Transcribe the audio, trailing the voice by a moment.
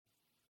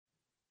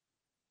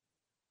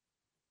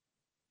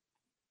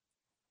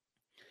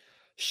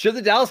Should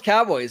the Dallas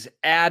Cowboys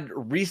add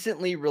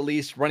recently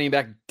released running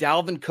back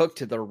Dalvin Cook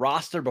to their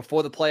roster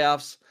before the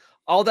playoffs?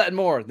 All that and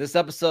more in this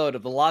episode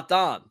of the Locked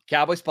On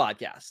Cowboys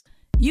podcast.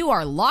 You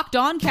are Locked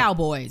On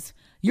Cowboys,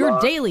 your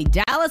daily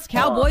Dallas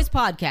Cowboys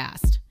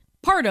podcast.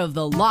 Part of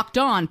the Locked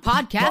On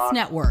Podcast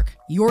Network,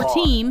 your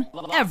team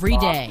every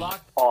day.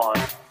 Locked On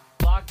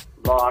Cowboys.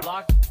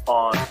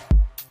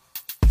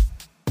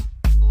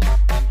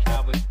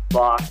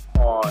 Locked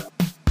On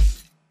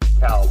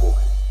Cowboys.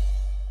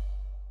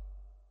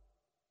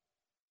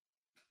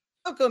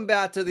 Welcome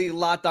back to the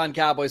Locked On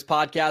Cowboys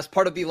podcast,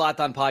 part of the Locked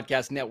On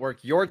Podcast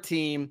Network, your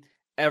team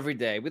every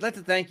day. We'd like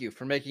to thank you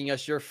for making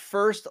us your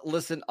first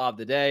listen of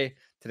the day.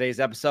 Today's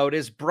episode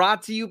is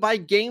brought to you by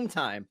Game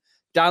Time.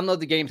 Download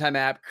the Game Time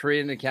app,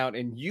 create an account,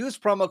 and use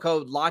promo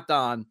code Locked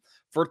On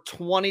for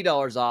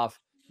 $20 off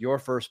your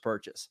first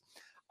purchase.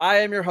 I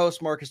am your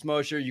host, Marcus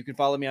Mosher. You can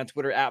follow me on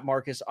Twitter at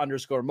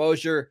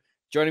Marcus_Mosher.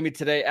 Joining me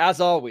today,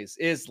 as always,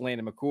 is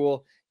Landon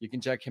McCool. You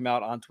can check him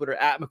out on Twitter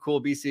at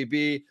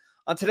McCoolBCB.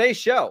 On today's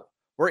show,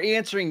 we're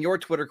answering your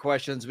Twitter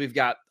questions. We've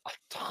got a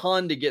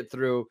ton to get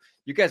through.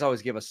 You guys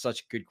always give us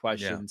such good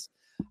questions.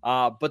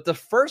 Yeah. But the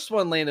first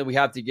one, Landon, we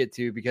have to get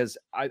to because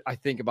I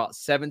think about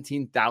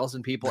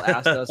 17,000 people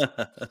asked us,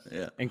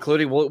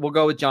 including, we'll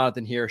go with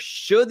Jonathan here.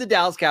 Should the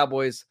Dallas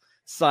Cowboys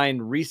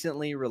sign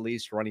recently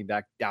released running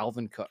back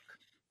Dalvin Cook?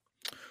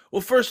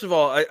 Well, first of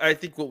all, I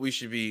think what we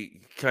should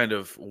be kind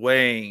of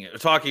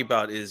talking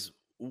about is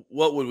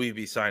what would we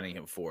be signing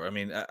him for? I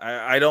mean,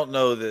 I don't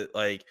know that,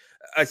 like,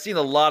 I've seen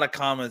a lot of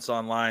comments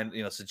online,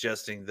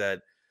 suggesting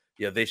that,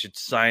 they should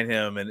sign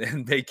him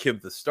and make him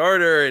the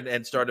starter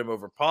and start him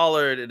over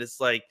Pollard. And it's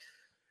like,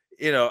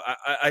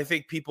 I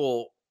think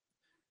people,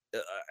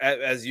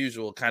 as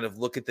usual, kind of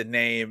look at the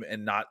name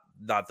and not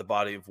the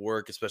body of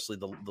work, especially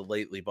the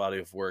lately body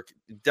of work.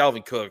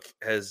 Dalvin Cook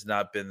has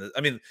not been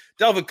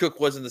Dalvin Cook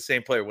wasn't the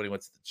same player when he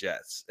went to the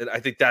Jets. And I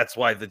think that's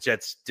why the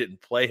Jets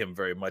didn't play him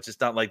very much.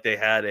 It's not like they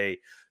had a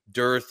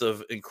dearth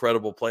of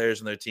incredible players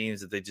in their teams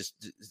that they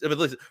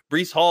listen,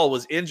 Breece Hall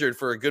was injured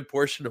for a good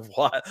portion of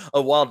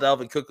while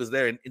Dalvin Cook was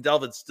there, and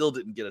Dalvin still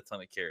didn't get a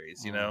ton of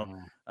carries,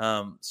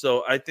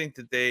 So I think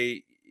that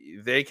they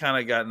kind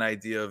of got an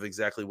idea of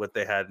exactly what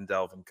they had in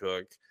Dalvin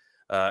Cook.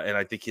 And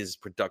I think his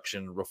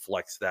production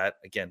reflects that.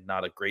 Again,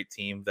 not a great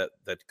team that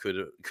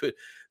could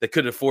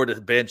afford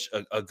to bench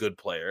a good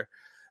player.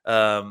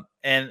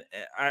 And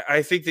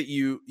I think that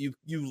you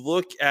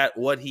look at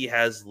what he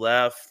has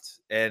left,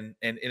 and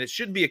it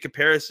shouldn't be a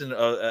comparison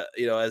of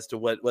as to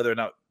whether or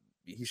not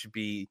he should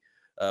be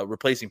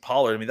replacing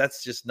Pollard. I mean,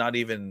 that's just not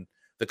even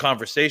the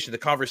conversation. The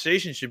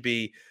conversation should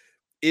be,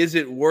 is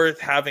it worth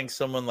having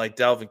someone like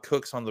Dalvin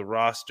Cook on the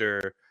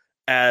roster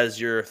as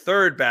your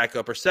third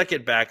backup or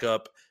second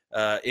backup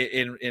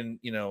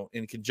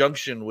in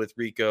conjunction with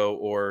Rico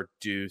or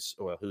Deuce,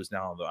 who's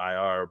now on the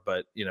IR,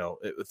 but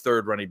a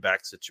third running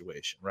back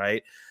situation,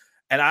 right?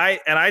 And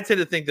I tend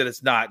to think that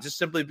it's not, just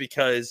simply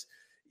because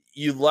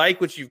you like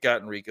what you've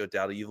got in Rico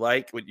Dowdle, you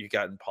like what you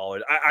got in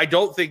Pollard. I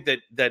don't think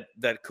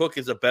that Cook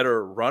is a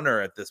better runner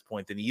at this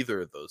point than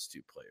either of those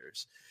two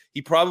players.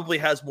 He probably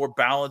has more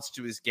balance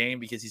to his game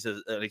because he's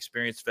an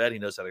experienced vet. He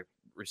knows how to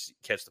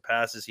catch the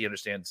passes. He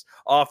understands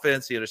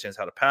offense. He understands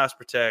how to pass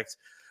protect.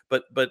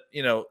 But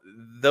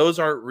those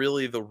aren't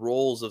really the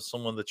roles of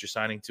someone that you're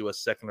signing to a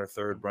second or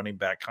third running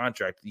back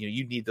contract.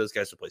 You need those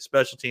guys to play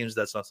special teams.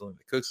 That's not something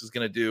that Cooks is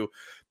going to do.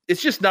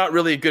 It's just not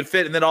really a good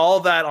fit. And then all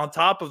that on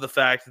top of the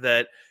fact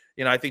that,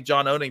 I think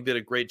John Owning did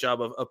a great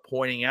job of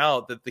pointing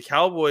out that the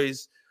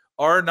Cowboys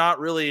are not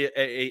really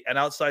an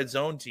outside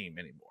zone team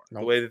anymore,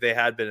 the way that they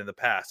had been in the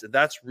past. And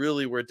that's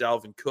really where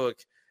Dalvin Cook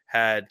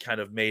had kind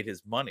of made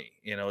his money,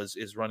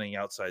 is running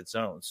outside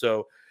zone.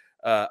 So,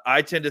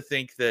 I tend to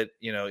think that,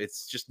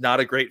 it's just not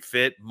a great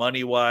fit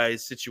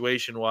money-wise,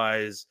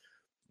 situation-wise,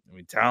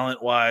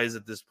 talent-wise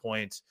at this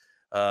point.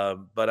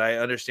 But I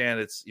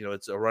understand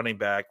it's a running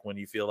back when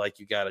you feel like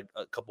you got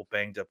a couple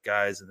banged-up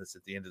guys, and it's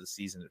at the end of the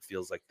season. It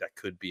feels like that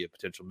could be a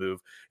potential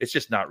move. It's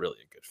just not really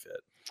a good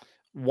fit.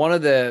 One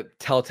of the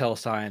telltale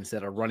signs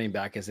that a running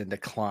back is in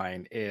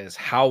decline is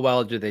how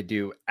well do they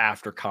do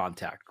after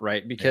contact,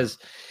 right? Because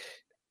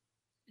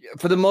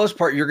for the most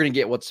part, you're going to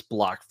get what's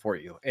blocked for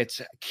you.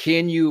 It's,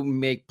 can you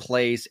make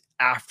plays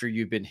after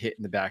you've been hit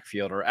in the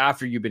backfield or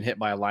after you've been hit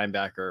by a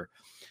linebacker?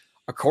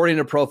 According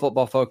to Pro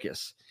Football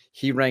Focus,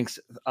 he ranks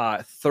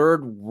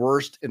third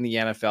worst in the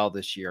NFL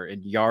this year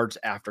in yards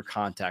after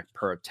contact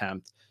per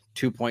attempt,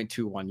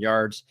 2.21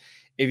 yards.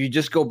 If you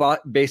just go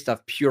based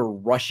off pure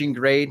rushing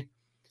grade,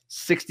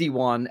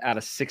 61 out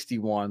of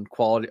 61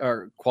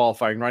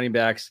 qualifying running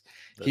backs.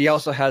 He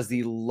also has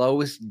the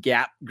lowest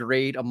gap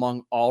grade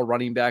among all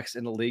running backs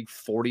in the league,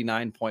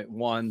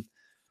 49.1.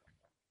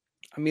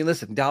 I mean,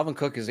 listen, Dalvin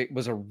Cook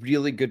was a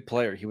really good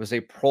player. He was a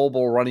Pro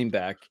Bowl running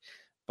back,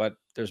 but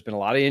there's been a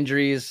lot of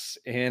injuries,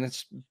 and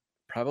it's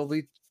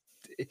probably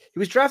 – he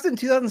was drafted in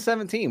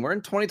 2017. We're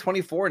in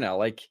 2024 now.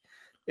 I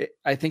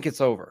think it's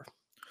over.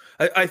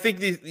 I think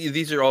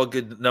these are all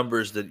good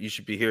numbers that you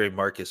should be hearing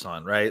Marcus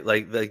on, right?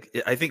 Like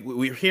I think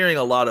we're hearing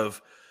a lot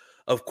of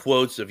of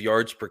quotes of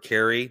yards per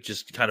carry,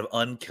 just kind of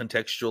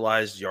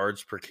uncontextualized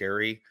yards per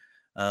carry,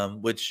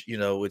 which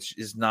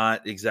is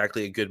not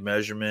exactly a good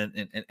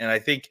measurement. And I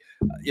think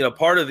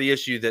part of the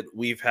issue that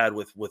we've had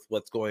with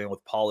what's going on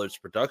with Pollard's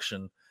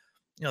production,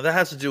 that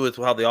has to do with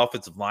how the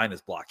offensive line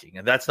is blocking.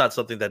 And that's not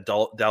something that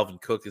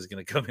Dalvin Cook is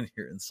going to come in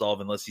here and solve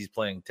unless he's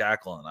playing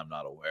tackle, and I'm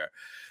not aware.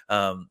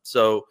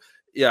 So,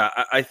 yeah,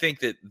 I think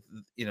that,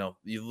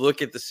 you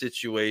look at the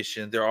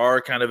situation, there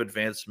are kind of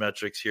advanced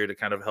metrics here to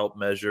kind of help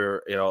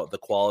measure, the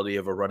quality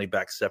of a running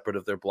back separate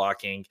of their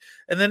blocking.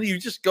 And then you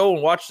just go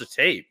and watch the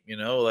tape,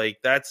 like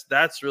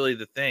that's really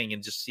the thing,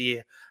 and just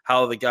see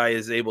how the guy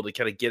is able to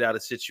kind of get out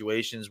of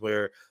situations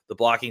where the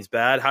blocking's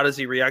bad. How does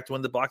he react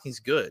when the blocking's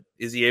good?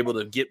 Is he able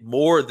to get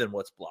more than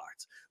what's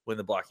blocked when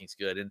the blocking's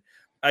good? And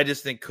I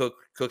just think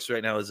Cooks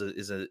right now is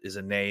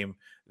a name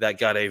that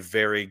got a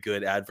very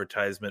good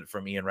advertisement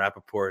from Ian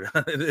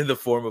Rappaport in the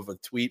form of a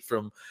tweet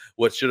from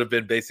what should have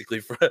been basically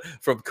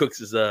from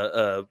Cooks'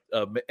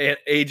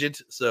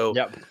 agent. So,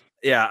 yep.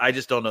 Yeah, I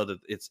just don't know that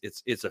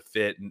it's a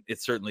fit, and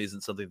it certainly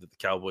isn't something that the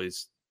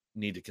Cowboys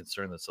need to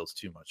concern themselves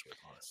too much with,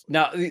 honestly.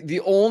 Now,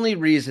 the only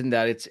reason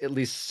that it's at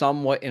least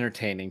somewhat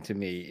entertaining to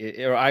me,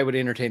 or I would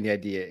entertain the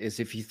idea, is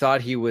if you thought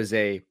he was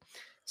a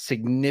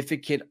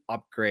significant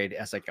upgrade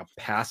as like a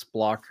pass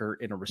blocker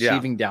in a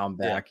receiving down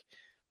back. Yeah.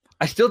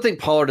 I still think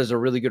Pollard is a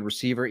really good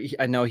receiver.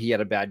 I know he had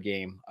a bad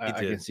game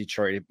against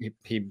Detroit.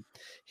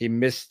 He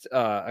missed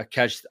a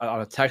catch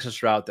on a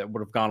Texas route that would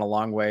have gone a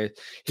long way.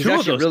 He's two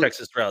of those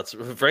Texas routes,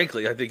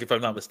 frankly, I think, if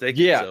I'm not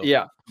mistaken.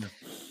 Yeah.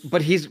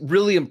 But he's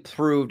really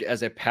improved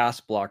as a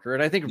pass blocker.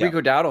 And I think Rico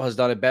Dowdle has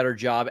done a better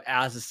job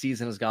as the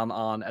season has gone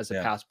on as a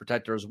pass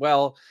protector as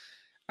well.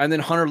 And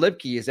then Hunter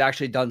Lipke has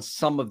actually done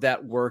some of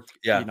that work,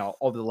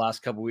 over the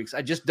last couple of weeks.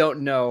 I just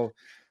don't know.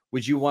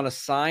 Would you want to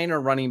sign a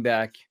running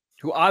back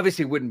who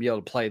obviously wouldn't be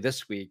able to play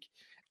this week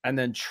and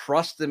then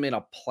trust them in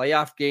a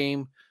playoff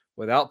game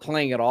without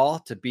playing at all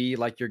to be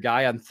like your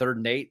guy on 3rd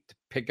and 8 to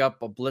pick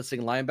up a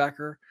blitzing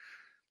linebacker?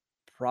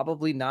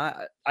 Probably not.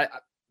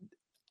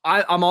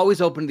 I'm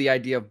always open to the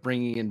idea of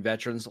bringing in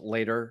veterans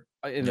later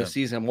in the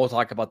season. We'll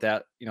talk about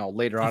that,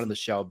 later on in the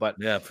show. But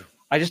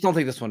I just don't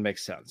think this one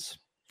makes sense.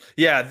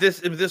 Yeah,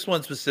 this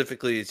one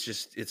specifically, it's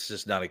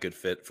just not a good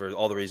fit for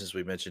all the reasons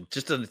we mentioned.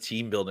 Just on the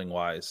team building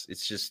wise,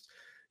 it's just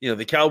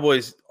the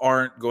Cowboys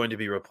aren't going to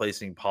be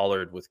replacing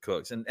Pollard with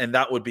Cooks, and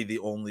that would be the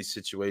only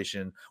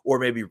situation, or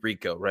maybe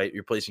Rico, right?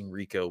 You're replacing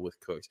Rico with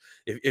Cooks.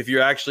 If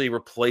you're actually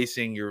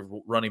replacing your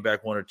running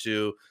back 1 or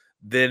 2,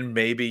 then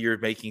maybe you're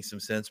making some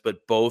sense.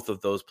 But both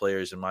of those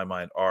players, in my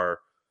mind, are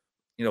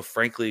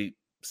frankly,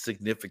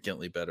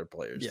 significantly better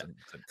players than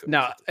Cooks.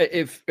 Now,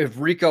 if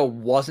Rico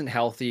wasn't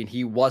healthy and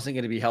he wasn't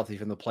going to be healthy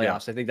from the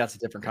playoffs, I think that's a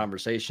different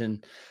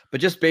conversation.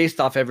 But just based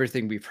off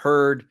everything we've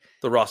heard,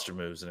 the roster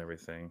moves and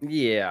everything,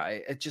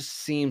 it just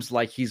seems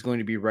like he's going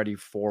to be ready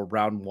for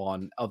round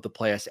 1 of the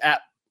playoffs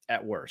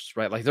at worst,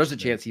 right? Like there's a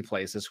chance he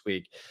plays this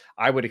week.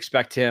 I would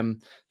expect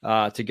him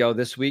to go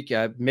this week.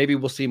 Maybe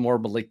we'll see more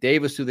Malik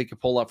Davis, who they could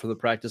pull up for the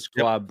practice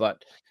squad.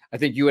 But I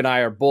think you and I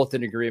are both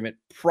in agreement.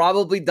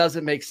 Probably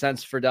doesn't make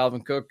sense for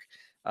Dalvin Cook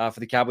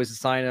for the Cowboys to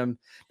sign him.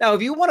 Now,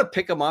 if you want to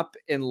pick him up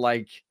and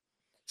like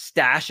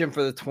stash him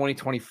for the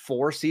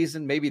 2024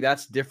 season, maybe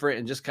that's different,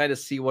 and just kind of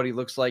see what he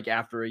looks like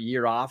after a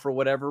year off or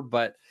whatever.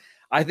 But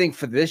I think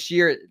for this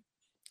year,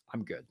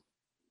 I'm good.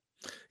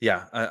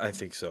 Yeah, I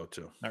think so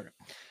too. Okay.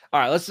 All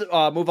right, let's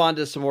move on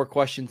to some more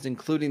questions,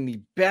 including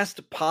the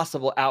best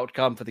possible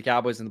outcome for the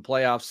Cowboys in the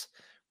playoffs.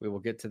 We will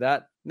get to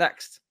that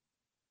next.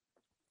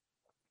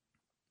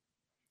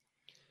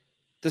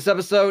 This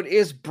episode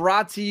is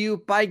brought to you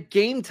by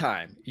Game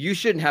Time. You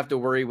shouldn't have to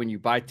worry when you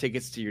buy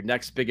tickets to your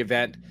next big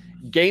event.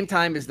 Game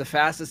Time is the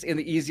fastest and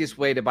the easiest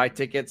way to buy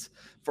tickets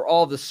for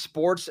all the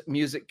sports,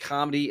 music,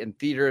 comedy, and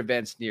theater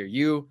events near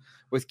you.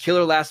 With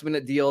killer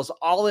last-minute deals,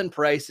 all-in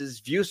prices,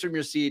 views from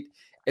your seat,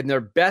 and their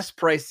best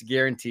price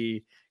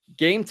guarantee,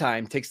 Game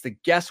Time takes the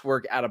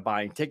guesswork out of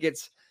buying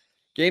tickets.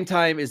 Game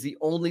Time is the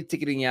only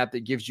ticketing app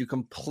that gives you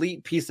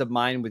complete peace of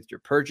mind with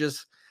your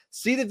purchase.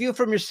 See the view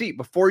from your seat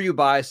before you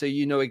buy so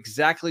you know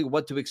exactly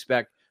what to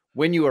expect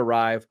when you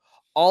arrive.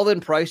 All-in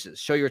prices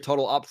show your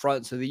total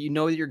upfront so that you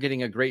know that you're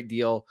getting a great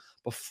deal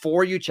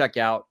before you check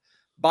out.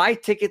 Buy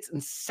tickets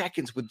in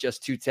seconds with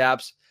just 2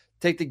 taps.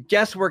 Take the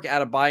guesswork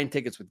out of buying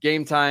tickets with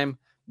Game Time.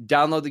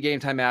 Download the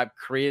Game Time app,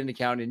 create an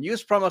account, and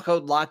use promo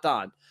code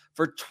LOCKEDON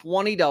for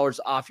 $20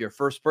 off your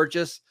first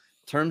purchase.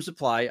 Terms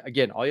apply.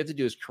 Again, all you have to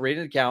do is create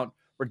an account,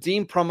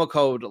 redeem promo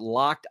code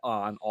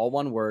LOCKEDON, all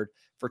one word,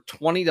 for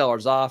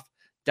 $20 off.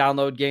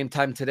 Download Game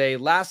Time today.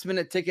 Last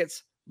minute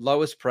tickets,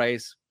 lowest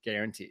price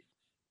guaranteed.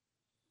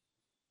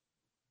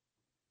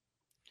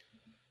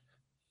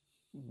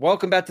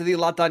 Welcome back to the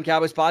Locked On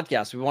Cowboys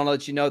podcast. We want to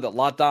let you know that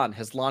Locked On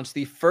has launched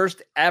the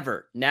first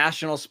ever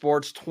national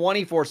sports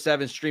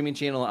 24/7 streaming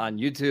channel on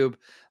YouTube.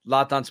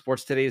 Locked On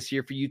Sports Today is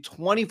here for you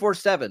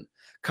 24/7,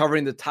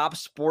 covering the top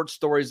sports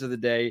stories of the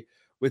day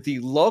with the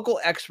local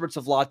experts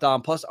of Locked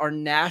On, plus our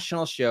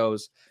national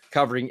shows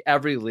covering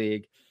every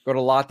league. Go to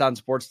Locked On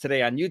Sports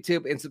Today on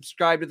YouTube and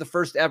subscribe to the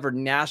first ever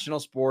national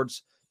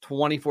sports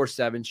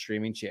 24/7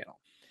 streaming channel.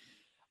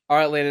 All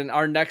right, Landon,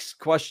 our next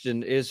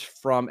question is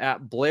from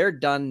at Blair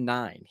Dunn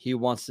 9. He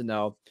wants to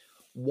know,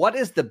 what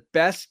is the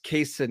best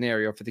case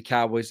scenario for the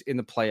Cowboys in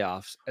the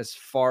playoffs as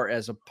far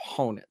as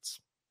opponents?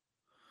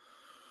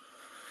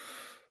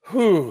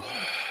 Whew.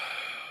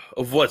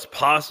 Of what's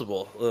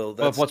possible. Well,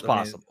 Of what's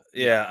possible.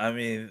 I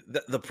mean,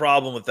 the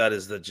problem with that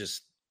is that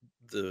just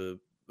the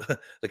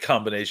the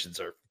combinations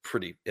are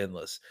pretty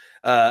endless.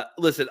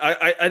 Listen,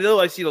 I know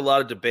I've seen a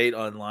lot of debate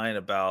online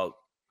about,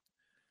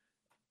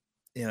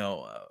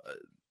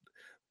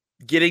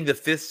 getting the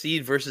 5th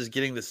seed versus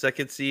getting the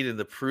 2nd seed and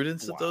the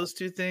prudence of those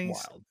two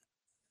things. Wild.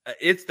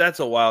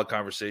 That's a wild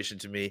conversation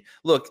to me.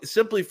 Look,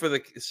 simply for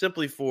the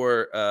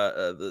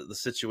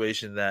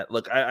situation that,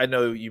 look, I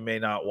know you may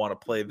not want to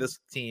play this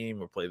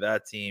team or play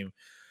that team,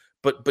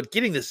 but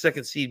getting the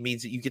 2nd seed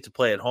means that you get to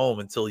play at home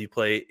until you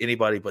play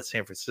anybody but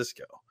San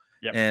Francisco.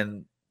 Yep.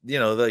 And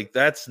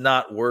that's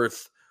not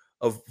worth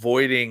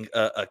avoiding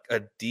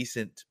a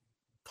decent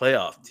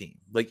playoff team.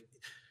 Like,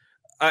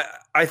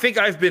 I think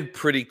I've been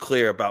pretty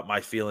clear about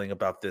my feeling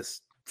about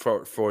this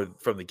from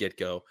the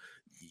get-go.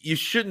 You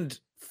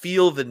shouldn't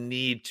feel the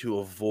need to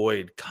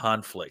avoid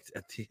conflict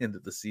at the end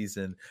of the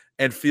season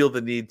and feel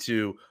the need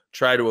to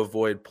try to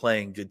avoid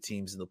playing good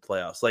teams in the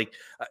playoffs. Like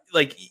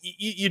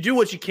you do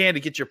what you can to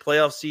get your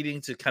playoff seeding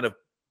to kind of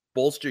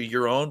bolster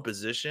your own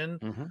position,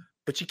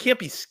 but you can't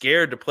be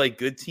scared to play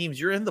good teams.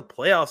 You're in the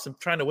playoffs and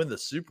trying to win the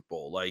Super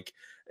Bowl.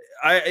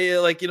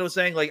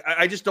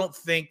 I just don't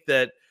think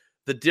that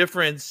the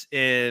difference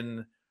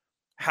in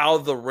how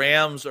the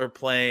Rams are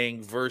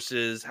playing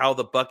versus how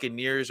the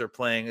Buccaneers are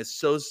playing is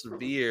so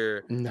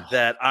severe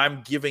that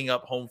I'm giving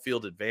up home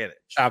field advantage.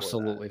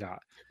 Absolutely not.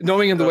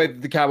 Knowing the way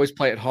that the Cowboys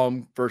play at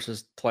home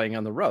versus playing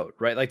on the road,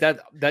 right? Like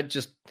that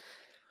just,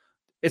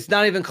 it's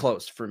not even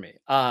close for me.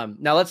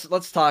 Now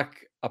let's talk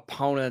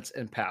opponents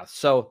and paths.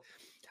 So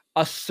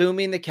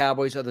assuming the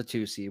Cowboys are the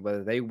 2 seed,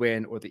 whether they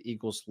win or the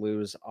Eagles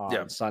lose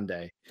on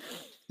Sunday,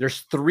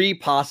 there's 3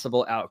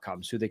 possible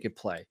outcomes who they could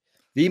play.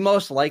 The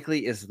most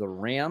likely is the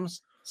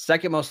Rams.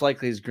 Second most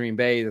likely is Green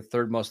Bay. The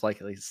third most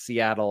likely is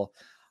Seattle.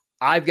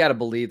 I've got to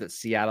believe that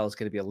Seattle is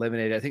going to be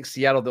eliminated. I think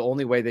Seattle, the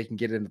only way they can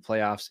get into the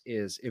playoffs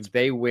is if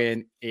they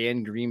win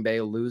and Green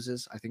Bay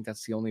loses. I think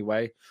that's the only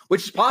way,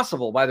 which is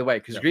possible, by the way,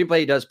 because Green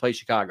Bay does play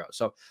Chicago.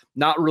 So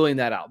not ruling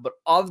that out. But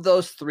of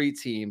those 3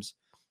 teams,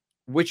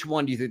 which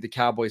one do you think the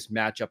Cowboys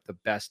match up the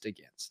best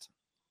against?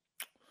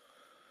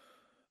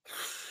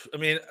 I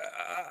mean,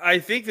 I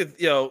think that,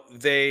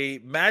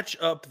 they match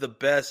up the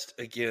best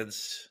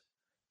against –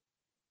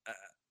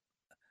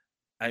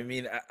 I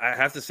mean, I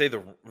have to say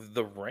the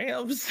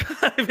Rams.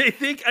 I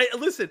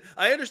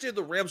understand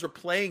the Rams are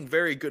playing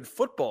very good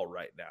football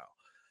right now,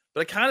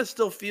 but I kind of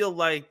still feel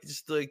like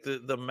just like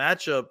the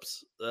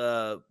matchups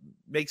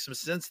make some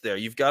sense there.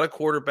 You've got a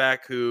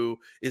quarterback who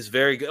is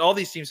very good. All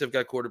these teams have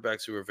got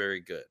quarterbacks who are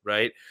very good,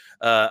 right?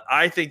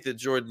 I think that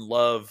Jordan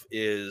Love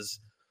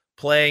is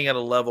playing at a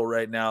level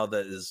right now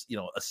that is,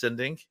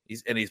 ascending.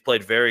 He's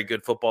played very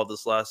good football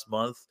this last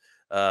month.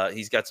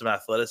 He's got some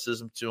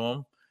athleticism to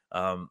him.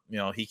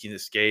 He can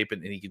escape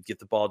and he can get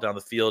the ball down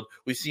the field.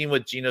 We've seen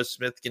what Geno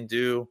Smith can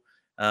do.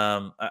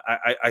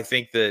 I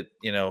think that,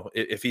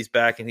 if he's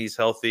back and he's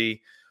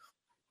healthy,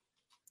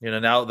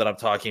 now that I'm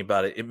talking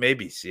about it, it may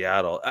be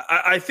Seattle.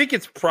 I think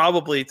it's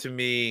probably, to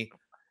me,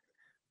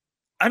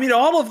 I mean,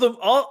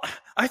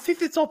 I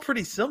think it's all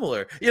pretty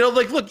similar.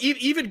 Look,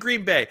 even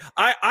Green Bay.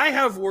 I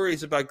have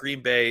worries about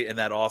Green Bay and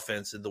that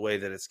offense and the way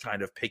that it's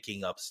kind of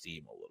picking up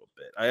steam a little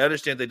bit. I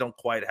understand they don't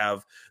quite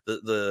have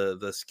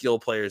the skill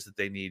players that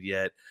they need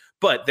yet,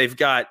 but they've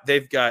got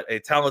a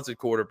talented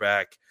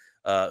quarterback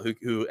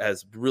who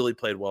has really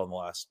played well in the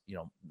last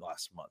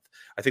month.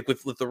 I think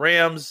with the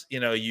Rams,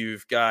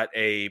 you've got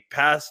a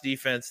pass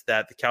defense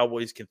that the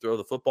Cowboys can throw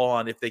the football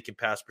on if they can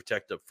pass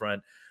protect up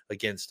front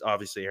against,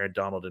 obviously, Aaron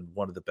Donald and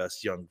one of the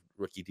best young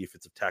rookie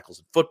defensive tackles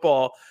in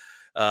football.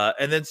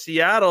 And then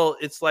Seattle,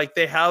 it's like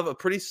they have a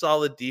pretty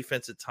solid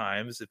defense at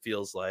times. It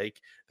feels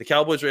like the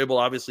Cowboys are able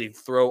to obviously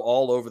throw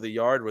all over the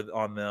yard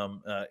on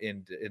them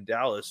in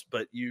Dallas,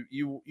 but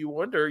you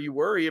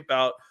worry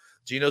about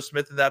Geno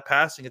Smith and that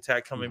passing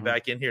attack coming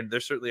back in here, and they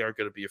certainly aren't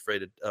going to be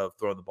afraid of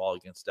throwing the ball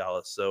against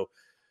Dallas. So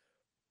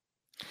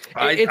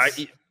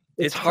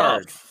it's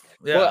hard. Tough.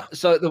 Yeah. Well,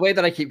 so the way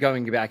that I keep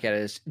going back at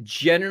it is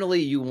generally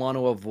you want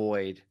to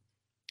avoid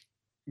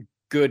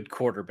good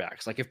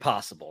quarterbacks, like if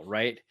possible,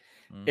 right?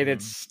 And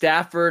it's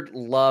Stafford,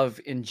 Love,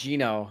 and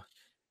Geno.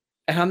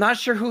 And I'm not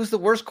sure who's the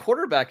worst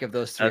quarterback of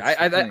those 3.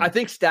 I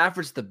think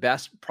Stafford's the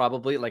best,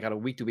 probably, like on a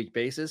week-to-week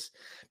basis.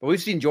 But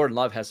we've seen Jordan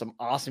Love has some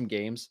awesome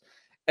games.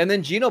 And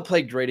then Geno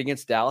played great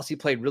against Dallas. He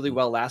played really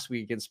well last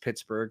week against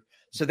Pittsburgh.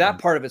 So that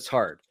part of it's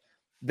hard.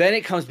 Then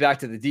it comes back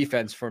to the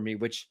defense for me,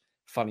 which,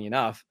 funny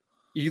enough,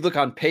 you look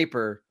on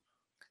paper,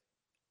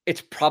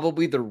 it's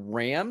probably the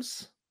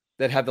Rams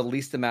that have the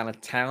least amount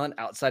of talent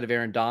outside of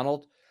Aaron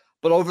Donald.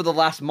 But over the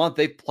last month,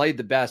 they've played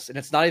the best, and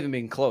it's not even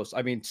been close.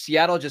 I mean,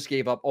 Seattle just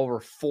gave up over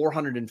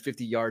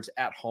 450 yards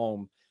at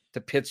home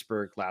to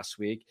Pittsburgh last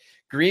week.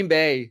 Green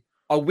Bay,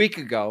 a week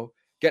ago,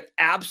 get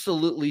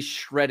absolutely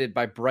shredded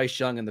by Bryce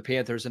Young and the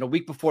Panthers. And a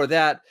week before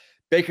that,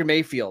 Baker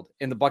Mayfield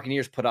and the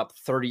Buccaneers put up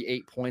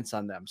 38 points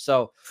on them.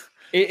 So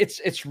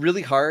it's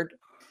really hard.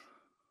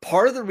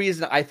 Part of the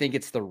reason I think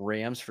it's the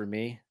Rams for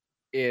me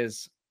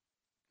is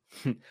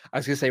I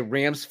was going to say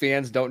Rams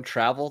fans don't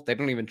travel. They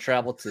don't even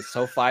travel to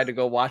SoFi to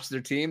go watch their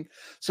team.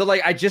 So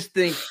like, I just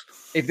think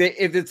if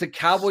it's a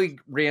Cowboy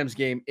Rams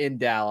game in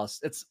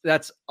Dallas,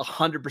 that's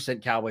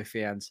 100% Cowboy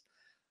fans.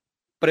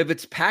 But if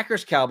it's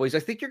Packers Cowboys, I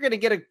think you're going to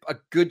get a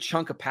good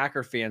chunk of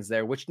Packer fans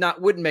there, which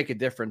wouldn't make a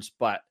difference.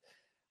 But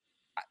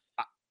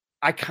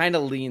I kind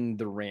of lean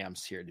the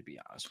Rams here, to be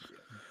honest with you.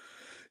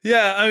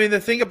 Yeah, I mean, the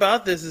thing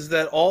about this is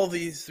that all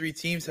these three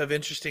teams have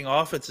interesting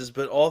offenses,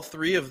 but all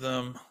three of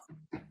them,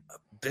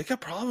 they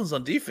got problems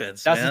on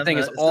defense. That's the thing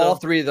is all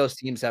three of those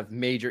teams have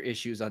major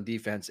issues on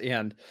defense.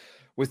 And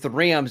with the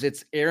Rams,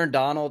 it's Aaron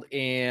Donald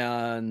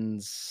and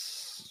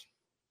it's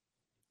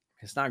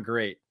not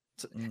great.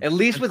 At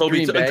least with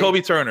Green Bay. And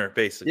Kobe Turner,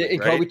 basically. Yeah, and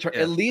right? Kobe Turner.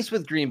 At least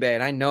with Green Bay,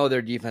 and I know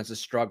their defense has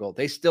struggled.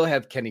 They still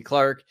have Kenny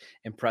Clark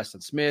and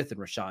Preston Smith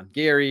and Rashawn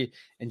Gary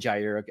and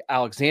Jair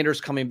Alexander's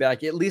coming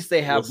back. At least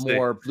they have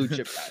more blue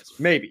chip guys.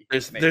 Maybe.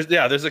 There's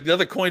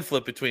another coin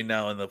flip between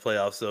now and the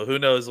playoffs. So who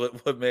knows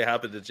what may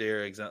happen to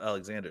Jair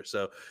Alexander.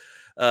 So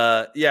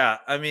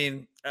I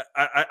mean,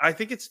 I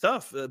think it's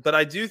tough, but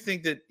I do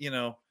think that,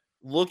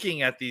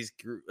 looking at these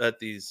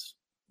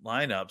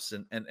lineups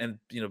and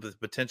the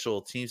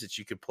potential teams that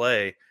you could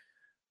play.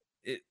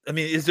 I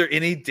mean, is there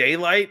any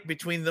daylight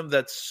between them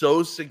that's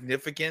so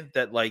significant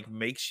that like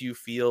makes you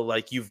feel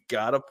like you've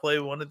got to play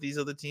one of these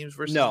other teams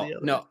versus the other?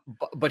 No.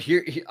 But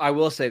here I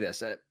will say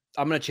this.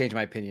 I'm going to change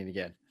my opinion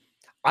again.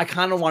 I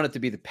kind of want it to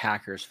be the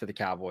Packers for the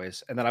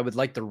Cowboys, and then I would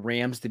like the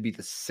Rams to be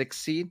the 6th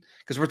seed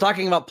because we're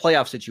talking about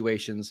playoff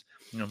situations.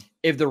 Yeah.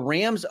 If the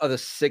Rams are the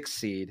 6th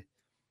seed,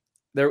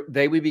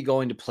 they would be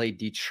going to play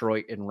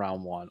Detroit in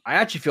round 1. I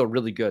actually feel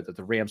really good that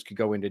the Rams could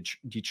go into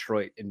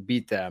Detroit and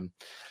beat them.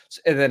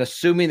 And then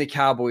assuming the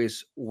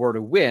Cowboys were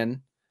to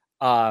win,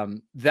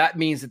 that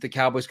means that the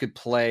Cowboys could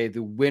play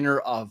the winner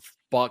of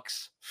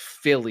Bucks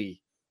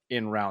Philly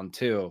in round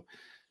 2.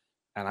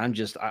 And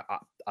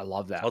I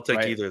love that. I'll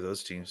take either of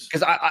those teams.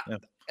 Because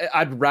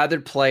I'd rather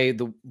play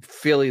the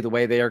Philly the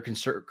way they are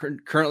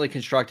currently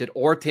constructed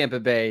or Tampa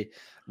Bay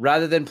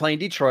rather than playing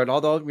Detroit,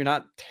 although we're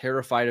not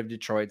terrified of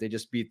Detroit. They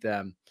just beat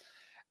them.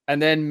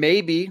 And then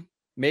maybe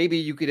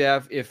you could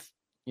have, if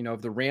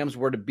the Rams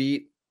were to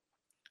beat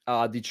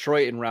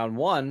Detroit in round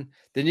 1,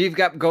 then you've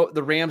got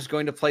the Rams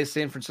going to play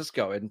San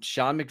Francisco. And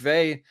Sean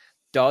McVay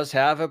does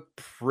have a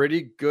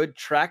pretty good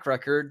track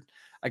record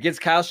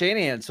against Kyle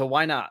Shanahan. So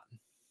why not?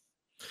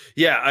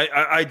 Yeah,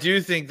 I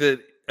do think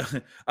that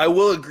I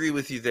will agree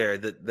with you there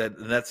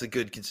that's a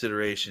good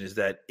consideration, is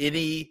that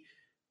any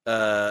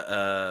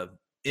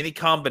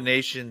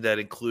combination that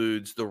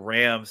includes the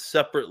Rams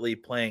separately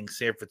playing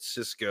San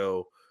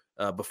Francisco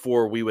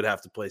before we would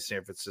have to play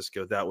San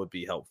Francisco, that would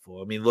be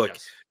helpful. I mean, look,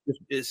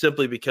 it's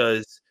simply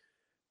because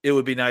it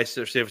would be nice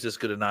for San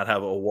Francisco to not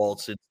have a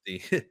waltz into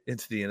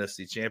the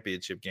NFC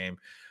Championship game.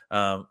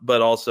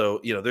 But also,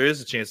 there is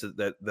a chance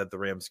that the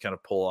Rams kind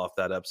of pull off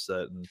that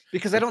upset.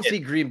 Because I don't see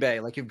Green Bay.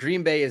 Like if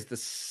Green Bay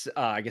is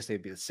I guess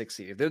they'd be the 6th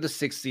seed. If they're the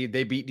 6th seed,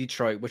 they beat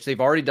Detroit, which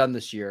they've already done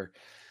this year.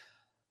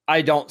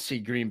 I don't see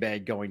Green Bay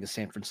going to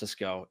San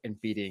Francisco and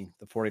beating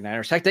the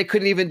 49ers. Heck, they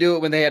couldn't even do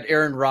it when they had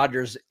Aaron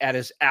Rodgers at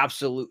his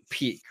absolute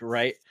peak,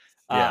 right?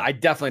 Yeah. I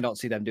definitely don't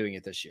see them doing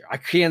it this year. I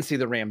can see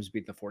the Rams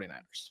beat the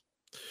 49ers.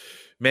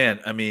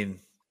 Man, I mean,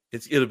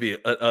 it'll be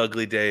an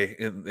ugly day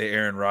in the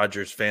Aaron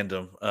Rodgers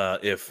fandom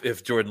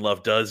if Jordan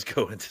Love does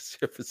go into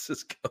San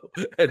Francisco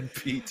and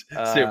beat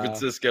San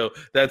Francisco.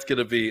 That's going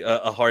to be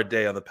a hard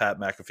day on the Pat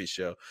McAfee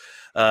show.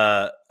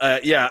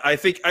 I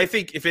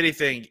think if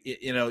anything,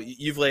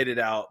 you've laid it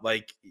out.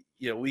 Like,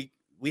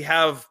 we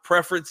have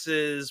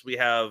preferences, we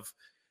have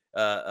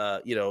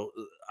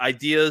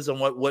ideas on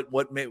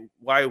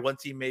why one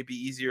team may be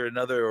easier than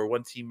another, or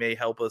one team may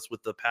help us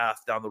with the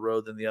path down the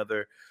road than the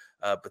other.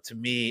 But to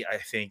me, I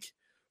think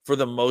for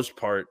the most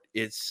part,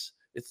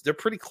 they're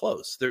pretty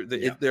close.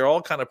 They're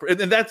all kind of,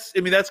 and that's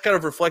kind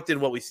of reflected in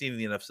what we've seen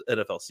in the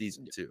NFL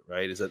season too,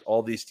 right? Is that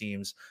all these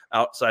teams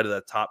outside of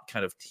that top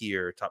kind of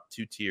tier, top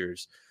 2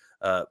 tiers,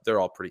 they're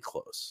all pretty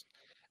close.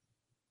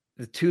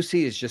 The 2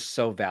 seed is just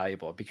so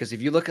valuable because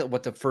if you look at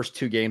what the first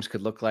 2 games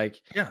could look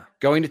like,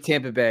 going to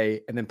Tampa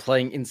Bay and then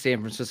playing in San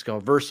Francisco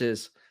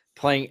versus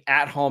playing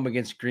at home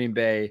against Green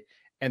Bay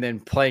and then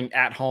playing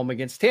at home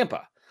against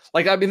Tampa.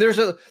 Like, I mean, there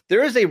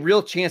is a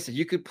real chance that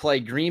you could play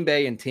Green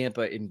Bay and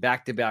Tampa in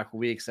back-to-back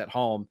weeks at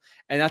home,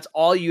 and that's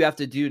all you have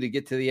to do to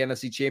get to the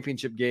NFC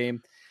Championship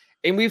game.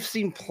 And we've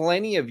seen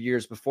plenty of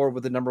years before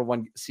where the number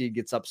 1 seed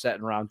gets upset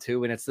in round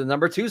 2, and it's the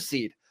number 2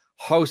 seed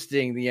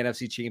hosting the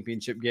NFC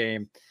Championship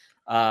game.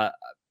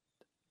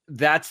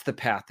 that's the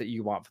path that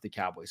you want for the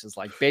Cowboys. It's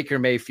like Baker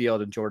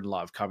Mayfield and Jordan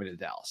Love coming to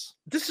Dallas.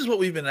 This is what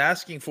we've been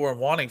asking for and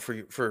wanting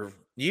for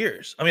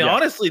years. I mean,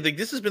 honestly,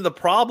 this has been the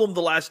problem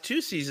the last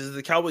 2 seasons.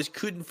 The Cowboys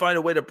couldn't find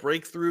a way to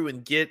break through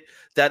and get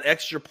that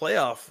extra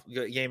playoff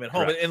game at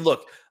home. And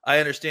look, I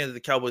understand that the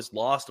Cowboys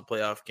lost a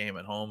playoff game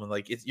at home, and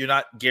like you're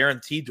not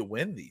guaranteed to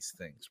win these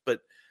things.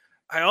 But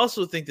I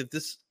also think that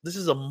this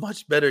is a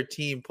much better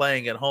team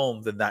playing at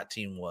home than that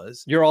team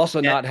was. You're also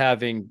not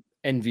having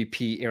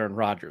MVP Aaron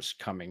Rodgers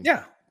coming.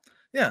 Yeah.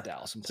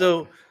 Dallas.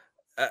 So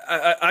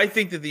I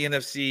think that the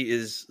NFC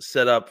is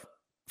set up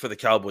for the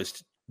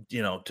Cowboys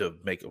to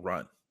make a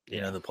run,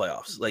 in the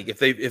playoffs. Like if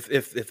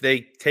they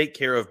take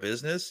care of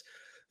business,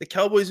 the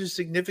Cowboys are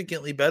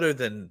significantly better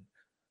than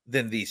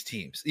these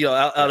teams,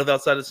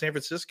 outside of San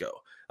Francisco.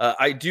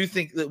 I do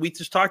think that we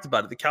just talked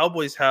about it. The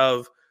Cowboys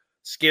have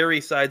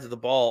scary sides of the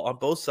ball on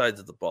both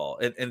sides of the ball.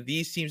 And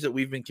these teams that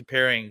we've been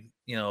comparing,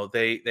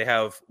 they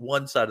have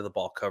one side of the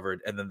ball covered,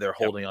 and then they're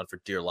holding on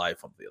for dear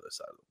life on the other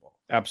side of the ball.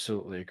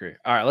 Absolutely agree.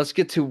 All right, let's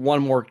get to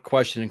one more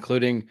question,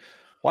 including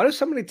why do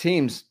so many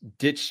teams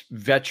ditch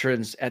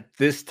veterans at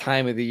this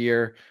time of the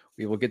year?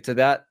 We will get to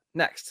that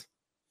next.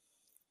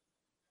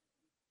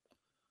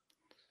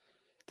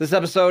 This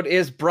episode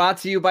is brought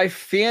to you by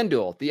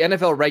FanDuel. The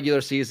NFL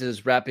regular season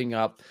is wrapping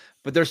up,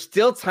 but there's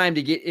still time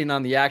to get in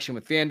on the action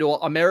with FanDuel,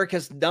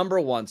 America's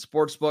 #1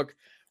 sportsbook.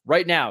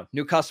 Right now,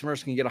 new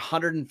customers can get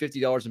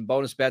 $150 in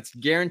bonus bets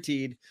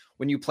guaranteed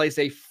when you place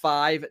a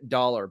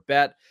 $5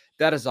 bet.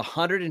 That is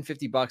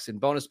 $150 in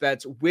bonus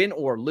bets, win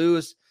or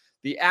lose.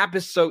 The app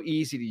is so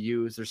easy to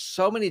use. There's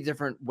so many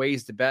different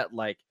ways to bet,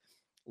 like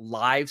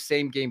live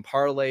same-game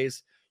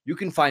parlays. You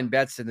can find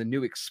bets in the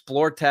new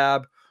Explore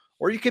tab,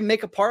 or you can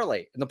make a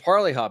parlay in the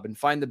Parlay Hub and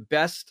find the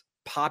best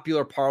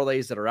popular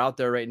parlays that are out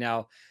there right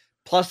now.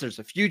 Plus, there's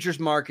a futures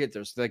market.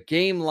 There's the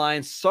game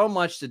line. So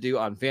much to do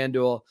on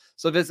FanDuel.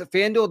 So visit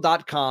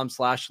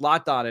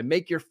FanDuel.com/LockedOn and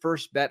make your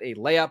first bet a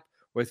layup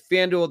with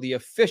FanDuel, the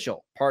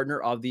official partner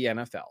of the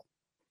NFL.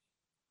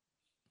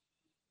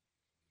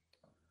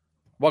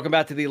 Welcome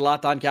back to the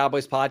Locked On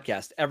Cowboys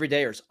podcast.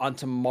 Everydayers, on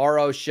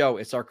tomorrow's show,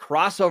 it's our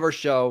crossover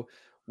show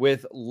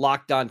with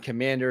Locked On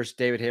Commanders.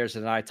 David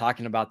Harrison and I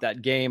talking about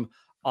that game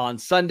on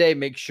Sunday.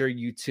 Make sure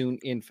you tune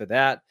in for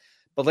that.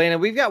 But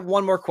Landon, we've got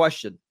one more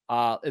question.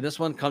 And this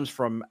one comes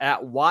from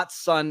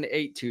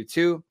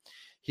 @Watson822.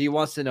 He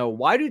wants to know,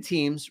 why do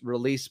teams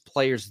release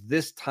players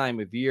this time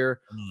of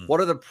year?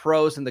 What are the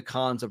pros and the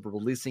cons of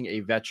releasing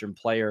a veteran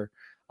player?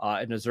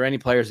 And is there any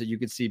players that you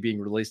could see being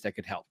released that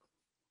could help?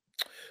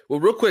 Well,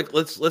 real quick,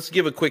 let's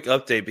give a quick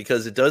update,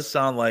 because it does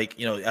sound like,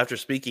 after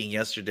speaking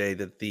yesterday,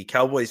 that the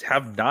Cowboys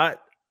have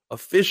not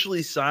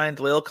officially signed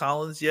La'el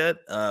Collins yet,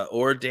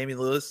 or Damian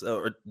Lewis,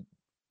 or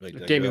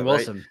Damian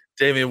Wilson. Right?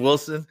 Damian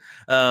Wilson.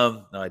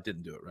 No, I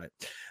didn't do it right.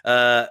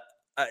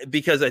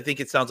 Because I think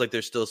it sounds like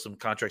there's still some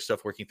contract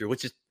stuff working through,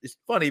 which is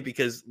funny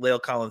because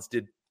La'el Collins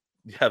did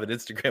have an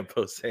Instagram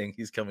post saying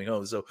he's coming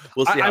home. So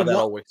we'll see how that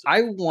all works out.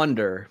 I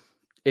wonder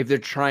if they're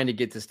trying to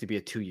get this to be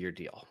a 2-year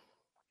deal.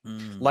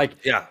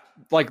 Like the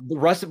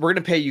rest, we're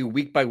going to pay you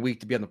week by week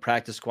to be on the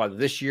practice squad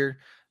this year,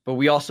 but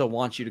we also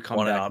want you to come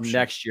back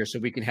next year so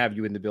we can have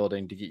you in the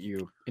building to get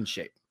you in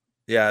shape.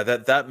 Yeah,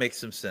 that makes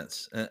some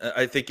sense.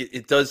 I think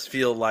it does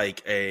feel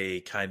like a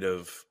kind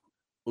of,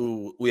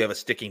 we have a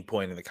sticking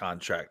point in the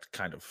contract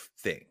kind of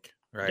thing,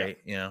 right?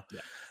 Yeah.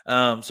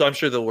 So I'm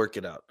sure they'll work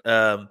it out.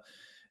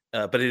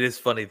 But it is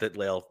funny that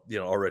La'el,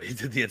 already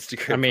did the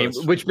Instagram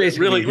post, which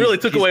basically really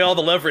took away all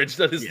the leverage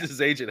that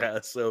his agent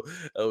has. So,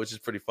 which is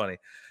pretty funny.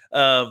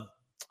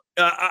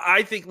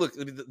 I think, look,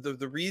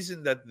 the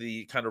reason that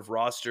the kind of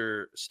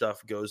roster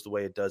stuff goes the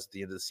way it does at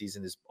the end of the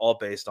season is all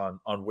based on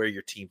where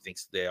your team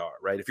thinks they are,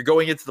 right? If you're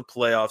going into the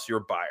playoffs, you're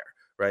a buyer,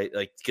 right?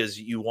 Like, because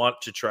you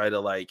want to try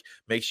to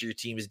make sure your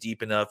team is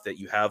deep enough that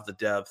you have the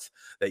depth,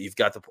 that you've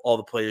got all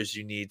the players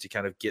you need to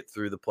kind of get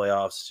through the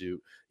playoffs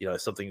to,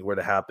 if something were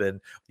to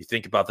happen. You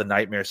think about the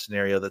nightmare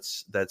scenario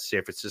that's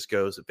San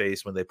Francisco's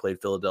faced when they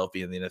played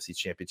Philadelphia in the NFC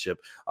Championship.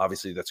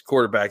 Obviously that's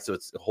quarterback, so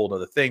it's a whole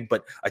other thing,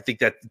 but I think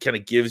that kind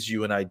of gives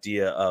you an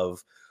idea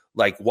of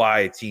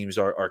why teams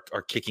are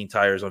kicking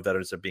tires on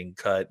veterans that are being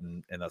cut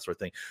and that sort of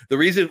thing.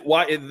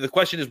 The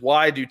question is,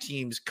 why do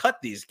teams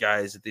cut these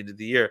guys at the end of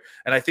the year?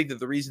 And I think that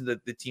the reason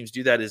that the teams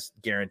do that is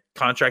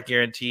contract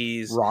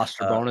guarantees,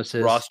 roster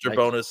bonuses.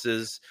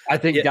 Bonuses. I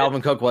think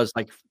Dalvin Cook was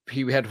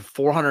he had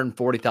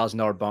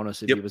 $440,000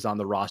 bonus if he was on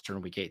the roster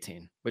in week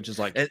 18, which is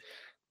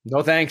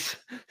no thanks.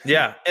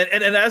 Yeah.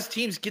 And as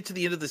teams get to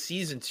the end of the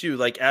season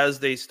too, as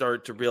they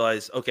start to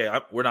realize, okay,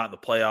 we're not in the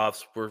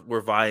playoffs,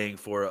 we're vying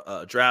for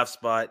a draft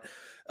spot.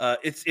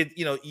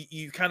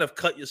 You kind of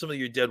cut some of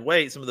your dead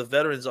weight, some of the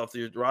veterans off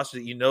your roster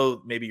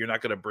that maybe you're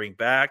not going to bring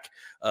back,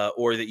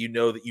 or that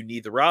that you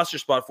need the roster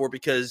spot for,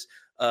 because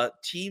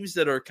teams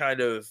that are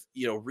kind of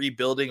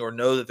rebuilding or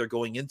know that they're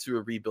going into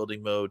a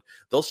rebuilding mode,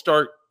 they'll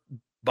start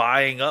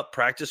buying up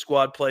practice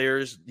squad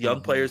players,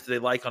 young players that they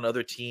like on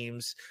other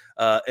teams,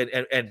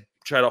 and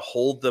try to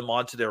hold them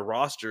onto their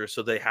roster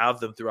so they have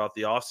them throughout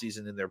the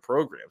offseason in their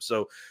program.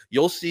 So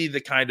you'll see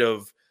the kind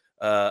of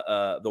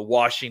the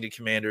Washington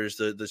Commanders,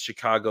 the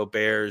Chicago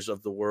Bears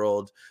of the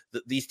world,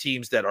 these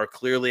teams that are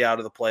clearly out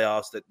of the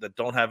playoffs, that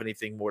don't have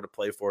anything more to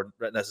play for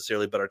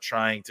necessarily, but are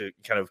trying to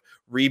kind of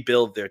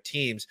rebuild their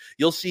teams,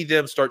 you'll see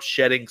them start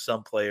shedding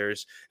some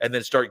players and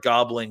then start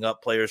gobbling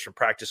up players from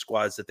practice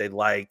squads that they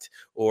liked,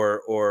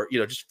 or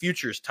just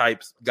futures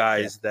type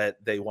guys that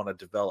they want to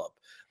develop.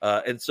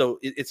 And so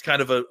it's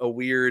kind of a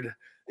weird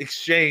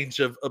exchange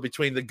of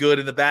between the good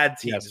and the bad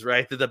teams,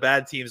 right? That the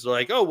bad teams are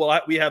like, oh, well,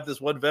 we have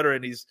this one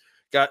veteran. He's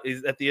at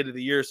the end of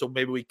the year, so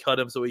maybe we cut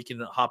him so he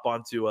can hop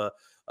onto a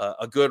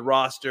good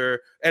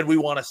roster, and we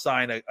want to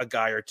sign a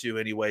guy or two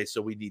anyway,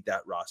 so we need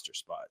that roster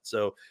spot.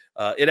 So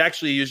it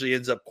actually usually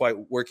ends up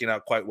working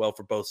out quite well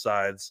for both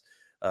sides.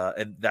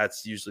 And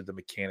that's usually the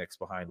mechanics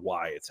behind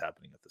why it's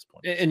happening at this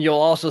point. And you'll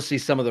also see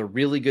some of the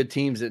really good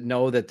teams that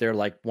know that they're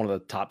like one of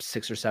the top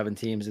 6 or 7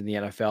 teams in the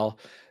NFL.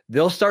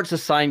 They'll start to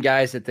sign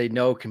guys that they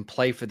know can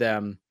play for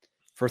them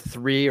for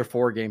 3 or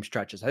 4 game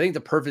stretches. I think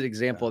the perfect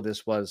example of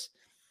this was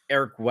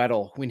Eric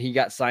Weddle when he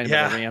got signed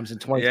by the Rams in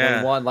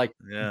 2021.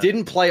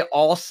 Didn't play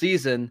all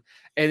season,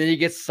 and then he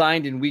gets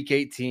signed in week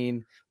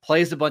 18,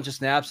 plays a bunch of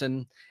snaps,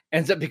 and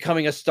ends up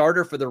becoming a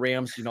starter for the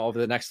Rams, over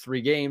the next 3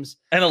 games.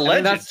 And a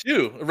legend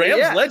too.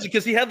 Rams legend,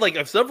 because he had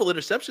several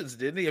interceptions,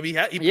 didn't he? I mean,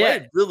 he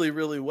played really,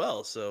 really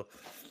well. So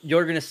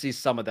you're going to see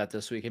some of that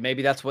this week. And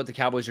maybe that's what the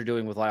Cowboys are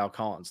doing with Lyle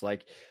Collins.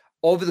 Like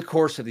over the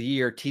course of the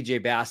year,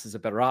 TJ Bass is a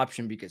better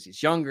option because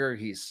he's younger,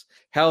 he's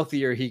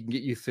healthier, he can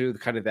get you through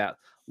kind of that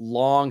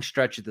long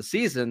stretch of the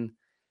season.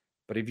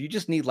 But if you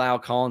just need Lyle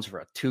Collins for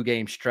a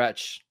 2-game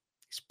stretch,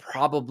 he's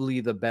probably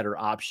the better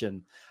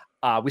option.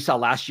 We saw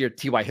last year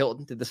T.Y.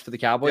 Hilton did this for the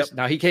Cowboys. Yep.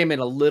 Now, he came in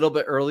a little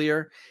bit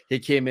earlier. He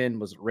came in,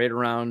 was right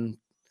around,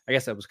 I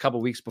guess that was a couple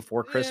weeks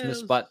before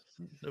Christmas, but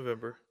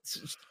November.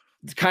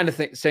 It's kind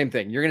of same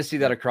thing. You're going to see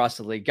that across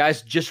the league.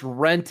 Guys just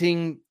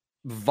renting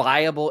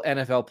viable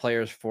NFL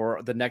players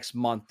for the next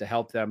month to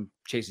help them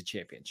chase a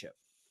championship.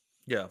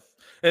 Yeah.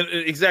 And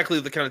exactly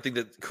the kind of thing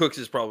that Cooks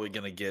is probably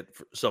going to get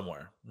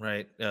somewhere,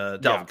 right?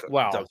 Dalvin Cook.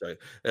 Wow.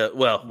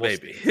 We'll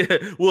maybe.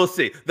 We'll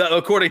see.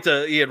 According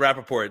to Ian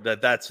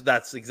Rappaport,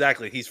 that's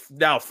exactly. He's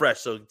now fresh,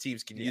 so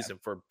teams can use him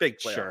for a big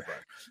playoff run.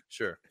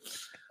 Sure.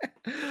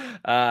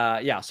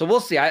 So we'll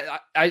see.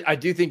 I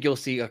do think you'll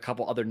see a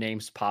couple other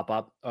names pop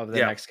up over the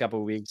next couple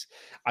of weeks.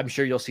 I'm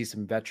sure you'll see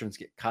some veterans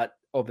get cut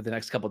over the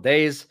next couple of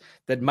days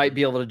that might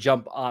be able to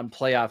jump on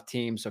playoff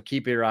teams. So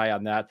keep your eye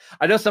on that.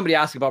 I know somebody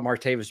asked about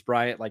Martavis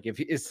Bryant. Like if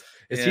he is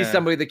he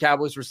somebody the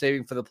Cowboys were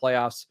saving for the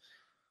playoffs?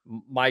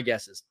 My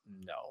guess is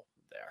no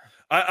there.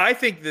 I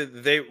think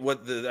that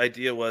what the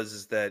idea was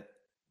is that,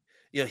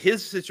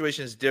 his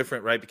situation is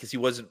different, right? Because he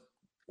wasn't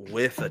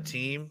with a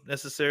team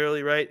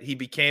necessarily, right? He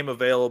became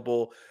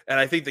available. And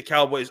I think the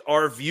Cowboys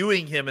are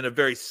viewing him in a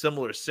very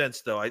similar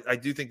sense, though. I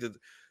do think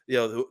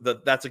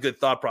that, that's a good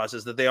thought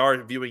process, that they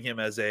are viewing him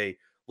as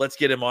let's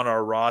get him on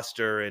our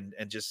roster and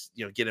just,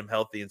 get him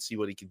healthy and see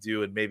what he can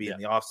do. And maybe in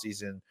the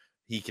offseason,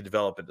 he can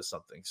develop into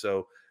something.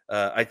 So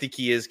I think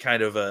he is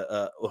kind of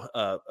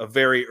a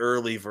very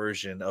early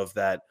version of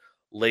that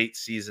late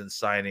season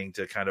signing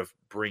to kind of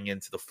bring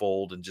into the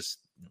fold and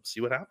just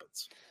see what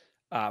happens.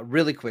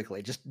 Really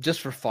quickly,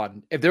 just for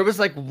fun, if there was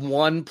like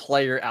one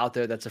player out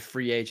there that's a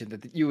free agent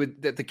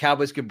that the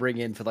Cowboys could bring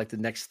in for like the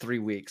next 3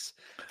 weeks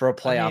for a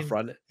playoff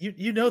run,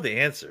 you know the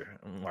answer,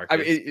 Marcus. I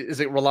mean, is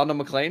it Rolando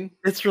McClain?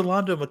 It's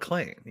Rolando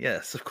McClain.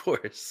 Yes, of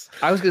course.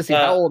 I was going to say,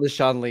 how old is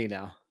Sean Lee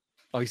now?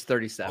 Oh, he's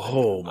 37.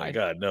 Oh my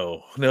God,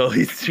 no,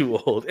 he's too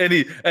old.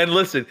 And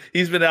listen,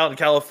 he's been out in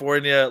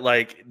California,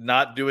 like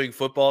not doing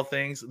football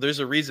things. There's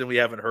a reason we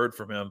haven't heard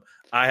from him.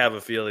 I have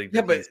a feeling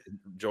that he's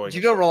enjoying. Do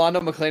you know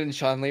Rolando McClain and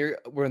Sean Lee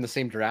were in the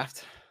same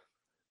draft?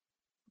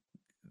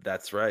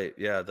 That's right.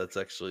 Yeah, that's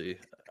actually,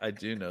 I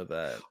do know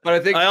that. But I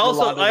think I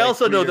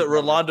also know that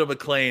Rolando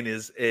McClain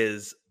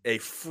is a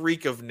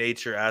freak of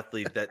nature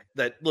athlete.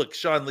 That look,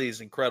 Sean Lee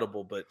is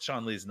incredible, but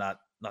Sean Lee is not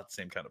the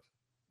same kind of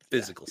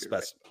physical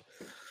specimen.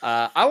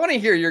 Right. I want to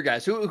hear your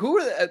guys. Who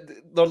are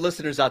the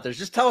listeners out there?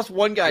 Just tell us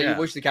one guy you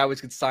wish the Cowboys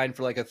could sign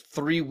for like a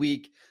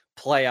 3-week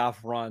playoff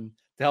run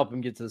to help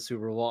him get to the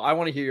Super Bowl. I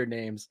want to hear your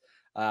names.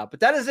 But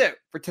that is it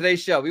for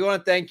today's show. We want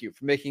to thank you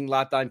for making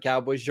Locked On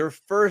Cowboys your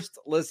first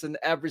listen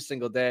every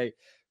single day.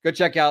 Go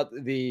check out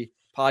the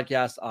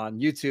podcast on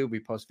YouTube. We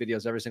post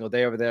videos every single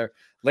day over there.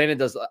 Landon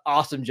does an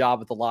awesome job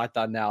with the Locked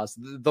On Now.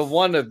 So the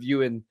one of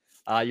you and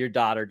your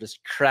daughter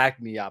just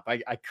cracked me up.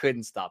 I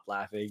couldn't stop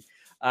laughing.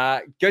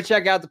 Go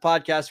check out the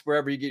podcast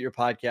wherever you get your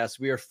podcasts.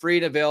 We are free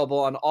and available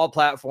on all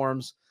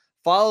platforms.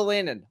 Follow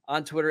Landon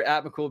on Twitter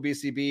at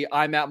McCoolBCB.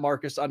 I'm at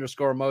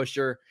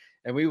Marcus_Mosher.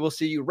 And we will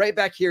see you right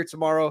back here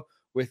tomorrow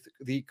with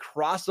the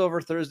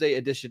crossover Thursday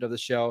edition of the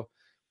show.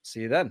 See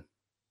you then.